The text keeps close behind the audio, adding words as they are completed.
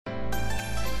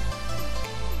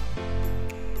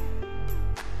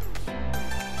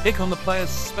Pick on the players.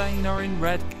 Spain are in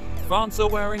red, France are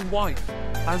wearing white,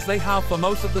 as they have for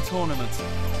most of the tournament.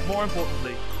 More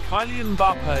importantly, Kylian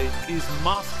Mbappe is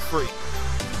mask-free.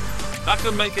 That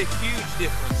could make a huge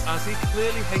difference, as he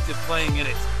clearly hated playing in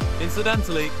it.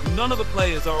 Incidentally, none of the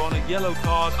players are on a yellow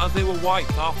card, as they were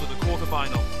wiped after the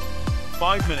quarterfinal.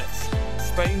 5 minutes.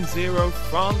 Spain 0,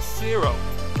 France 0.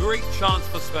 Great chance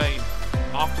for Spain.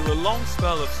 After a long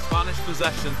spell of Spanish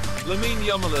possession, Lamine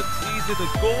Yamal teased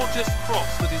a gorgeous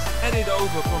cross that is headed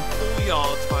over from 4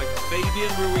 yards by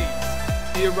Fabian Ruiz.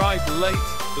 He arrived late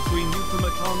between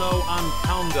Upamecano and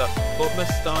Kanda, but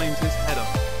mistimed his header.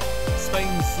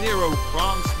 Spain 0,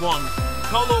 France 1.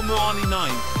 Kolo Muani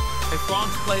 9. A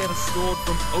France player has scored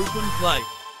from open play.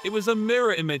 It was a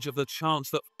mirror image of the chance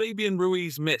that Fabian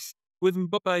Ruiz missed, with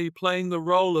Mbappe playing the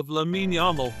role of Lamine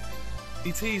Yamal.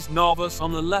 He teased Navas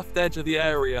on the left edge of the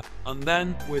area, and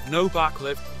then, with no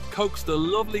backlift, coaxed a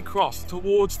lovely cross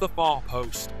towards the far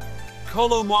post.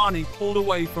 Kolo Muani pulled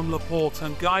away from Laporte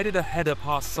and guided a header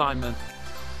past Simon.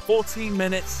 14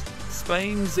 minutes,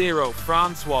 Spain 0,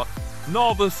 France 1.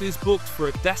 Navas is booked for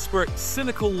a desperate,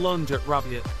 cynical lunge at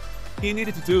Rabiot. He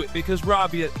needed to do it because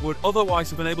Rabiot would otherwise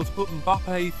have been able to put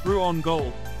Mbappe through on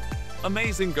goal.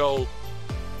 Amazing goal.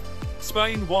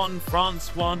 Spain 1,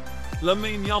 France 1.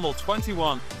 Lamine Yamal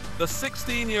 21. The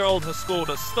 16-year-old has scored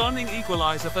a stunning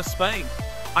equaliser for Spain.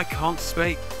 I can't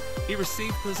speak. He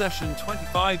received possession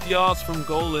 25 yards from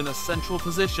goal in a central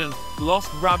position, lost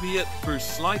Rabiot through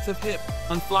sleight of hip,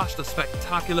 and flashed a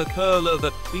spectacular curler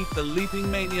that beat the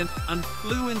leaping Maignan and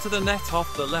flew into the net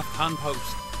off the left-hand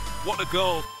post. What a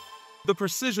goal! The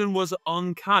precision was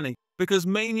uncanny, because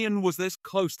Maignan was this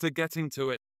close to getting to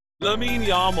it. Lamine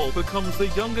Yamal becomes the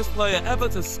youngest player ever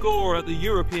to score at the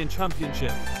European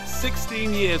Championship.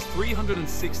 16 years,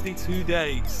 362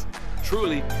 days.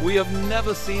 Truly, we have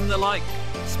never seen the like.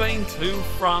 Spain 2,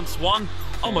 France 1.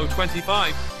 Olmo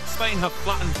 25. Spain have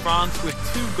flattened France with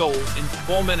 2 goals in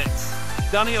 4 minutes.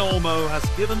 Dani Olmo has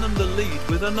given them the lead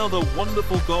with another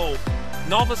wonderful goal.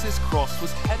 Navas' cross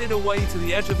was headed away to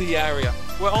the edge of the area,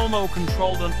 where Olmo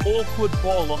controlled an awkward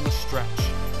ball on the stretch.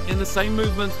 In the same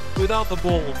movement, without the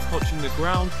ball touching the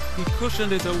ground, he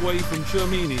cushioned it away from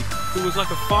Germini, who was like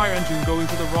a fire engine going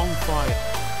to the wrong fire.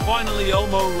 Finally,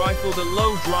 Olmo rifled a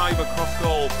low drive across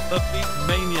goal that beat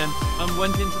Maignan and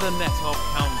went into the net off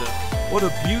Kanda. What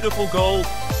a beautiful goal,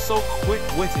 so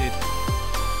quick-witted.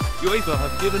 UEFA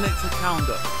have given it to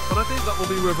Kanda, but I think that will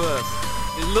be reversed.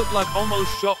 It looked like Olmo's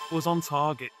shot was on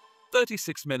target.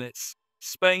 36 minutes.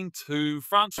 Spain 2,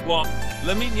 France 1.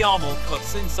 Lamine Yamal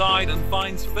cuts inside and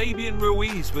finds Fabian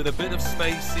Ruiz with a bit of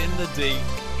space in the D.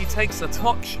 He takes a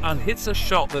touch and hits a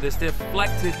shot that is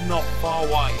deflected not far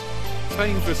wide.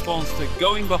 Spain's response to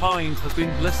going behind has been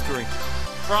blistering.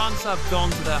 France have gone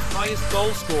to their highest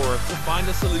goal scorer to find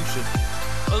a solution.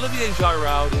 Olivier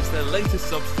Giroud is their latest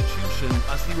substitution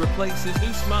as he replaces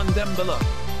Ousmane Dembélé.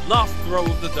 Last throw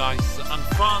of the dice, and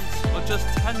France are just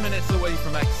 10 minutes away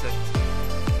from exit.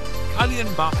 Kylian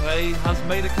Mbappe has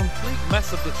made a complete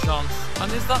mess of the chance,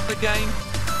 and is that the game?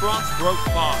 France broke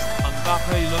fast, and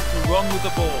Mbappe looked to run with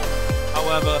the ball.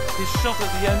 However, his shot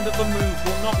at the end of the move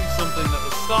will not be something that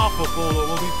the star footballer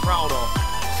will be proud of.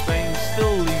 Spain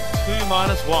still lead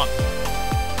 2-1.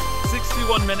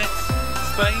 61 minutes,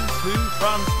 Spain 2,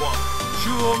 France 1.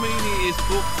 Tchouaméni is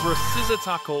booked for a scissor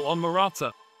tackle on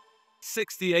Morata.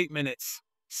 68 minutes.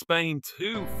 Spain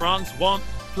 2, France 1.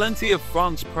 Plenty of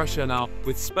France pressure now,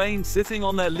 with Spain sitting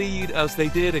on their lead as they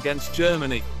did against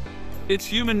Germany. It's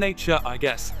human nature, I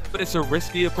guess, but it's a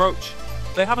risky approach.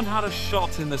 They haven't had a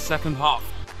shot in the second half.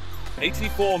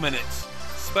 84 minutes.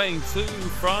 Spain 2,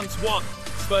 France 1.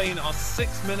 Spain are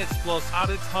 6 minutes plus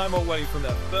added time away from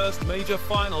their first major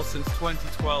final since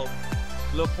 2012.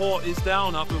 Laporte is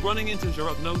down after running into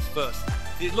Giroud nose first.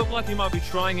 It looked like he might be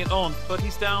trying it on, but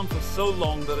he's down for so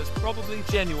long that it's probably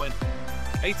genuine.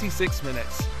 86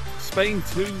 minutes. Spain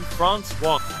 2, France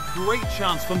 1. Great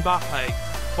chance from Mbappe.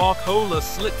 Barcola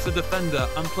slips a defender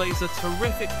and plays a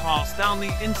terrific pass down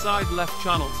the inside left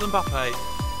channel to Mbappe.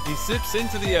 He zips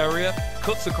into the area,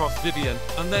 cuts across Vivian,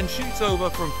 and then shoots over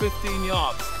from 15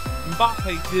 yards.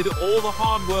 Mbappe did all the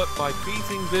hard work by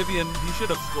beating Vivian. He should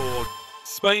have scored.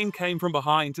 Spain came from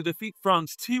behind to defeat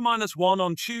France 2-1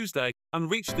 on Tuesday and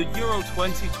reached the Euro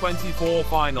 2024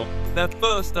 final, their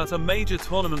first at a major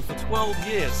tournament for 12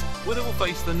 years, whether it will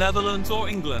face the Netherlands or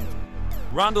England.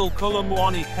 Randall Kolo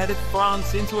Muani headed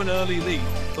France into an early lead,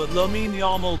 but Lamine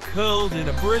Yamal curled in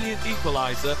a brilliant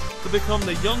equaliser to become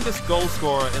the youngest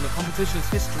goalscorer in the competition's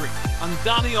history, and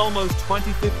Dani Olmo's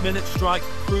 25th minute strike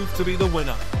proved to be the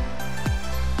winner.